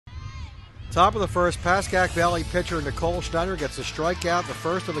Top of the first, Pascack Valley pitcher Nicole Schneider gets a strikeout, the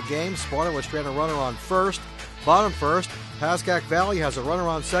first of the game. Sparta was stranded a runner on first. Bottom first, Pascack Valley has a runner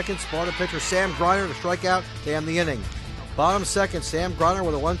on second. Sparta pitcher Sam Griner to strikeout to end the inning. Bottom second, Sam Griner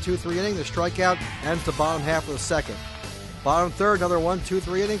with a 1-2-3 inning. The strikeout ends the bottom half of the second. Bottom third, another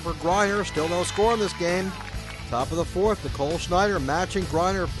 1-2-3 inning for Griner. Still no score in this game. Top of the fourth, Nicole Schneider matching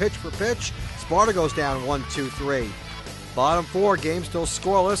Griner pitch for pitch. Sparta goes down 1-2-3. Bottom four, game still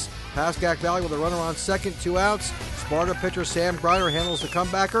scoreless. Pascack Valley with a runner on second, 2 outs. Sparta pitcher Sam Griner handles the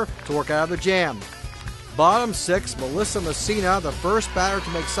comebacker to work out of the jam. Bottom six, Melissa Messina, the first batter to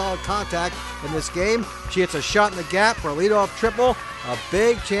make solid contact in this game. She hits a shot in the gap for a leadoff triple. A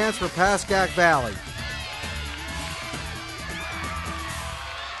big chance for Pascack Valley.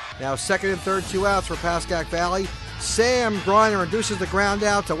 Now second and third, 2 outs for Pascack Valley. Sam Griner induces the ground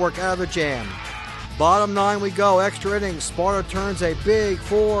out to work out of the jam. Bottom nine we go, extra innings. Sparta turns a big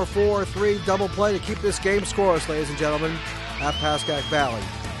 4-4-3 double play to keep this game scoreless, ladies and gentlemen, at Pascack Valley.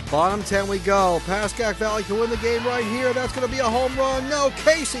 Bottom 10 we go. Pascack Valley can win the game right here. That's going to be a home run. No,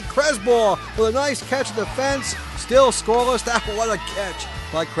 Casey Cresball with a nice catch at the fence. Still scoreless. What a catch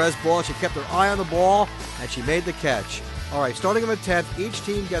by Cresball. She kept her eye on the ball, and she made the catch. All right, starting in the 10th, each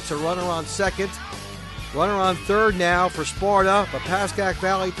team gets a runner on second. Runner on third now for Sparta, but Pascack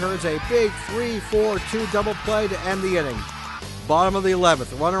Valley turns a big 3-4-2 double play to end the inning. Bottom of the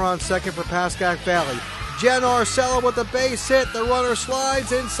 11th, runner on second for Pascack Valley. Jen Arcella with the base hit. The runner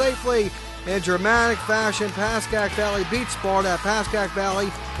slides in safely. In dramatic fashion, Pascack Valley beats Sparta at Pascack Valley.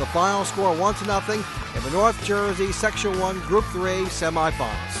 The final score 1-0 in the North Jersey Section 1 Group 3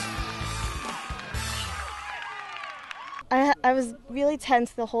 semifinals. I was really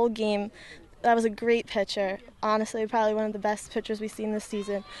tense the whole game. That was a great pitcher. Honestly, probably one of the best pitchers we've seen this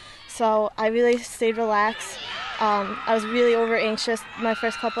season. So I really stayed relaxed. I was really over anxious my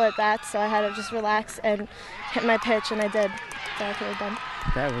first couple at bats, so I had to just relax and hit my pitch, and I did. So I could have done.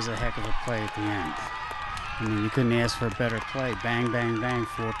 That was a heck of a play at the end. I mean, you couldn't ask for a better play. Bang, bang, bang,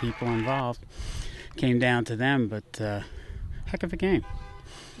 4 people involved. Came down to them, but heck of a game.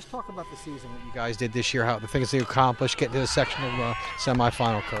 Just talk about the season, what you guys did this year, how the things they accomplished, getting to the sectional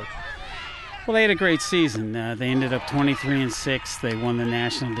semifinal, Coach. Well, they had a great season. They ended up 23-6. They won the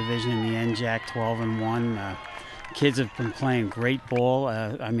national division in the NJAC 12-1. Kids have been playing great ball.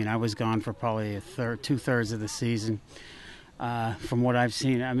 I mean, I was gone for probably two-thirds of the season. From what I've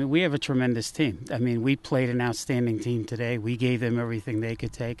seen, I mean, we have a tremendous team. I mean, we played an outstanding team today. We gave them everything they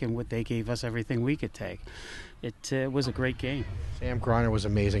could take, and they gave us everything we could take. It was a great game. Sam Griner was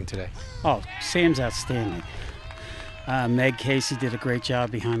amazing today. Oh, Sam's outstanding. Meg Casey did a great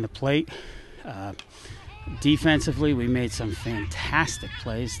job behind the plate. Defensively, we made some fantastic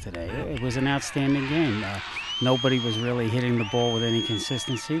plays today. It was an outstanding game. Nobody was really hitting the ball with any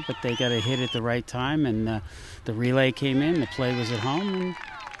consistency, but they got a hit at the right time, and the relay came in, the play was at home, and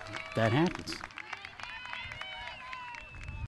that happens.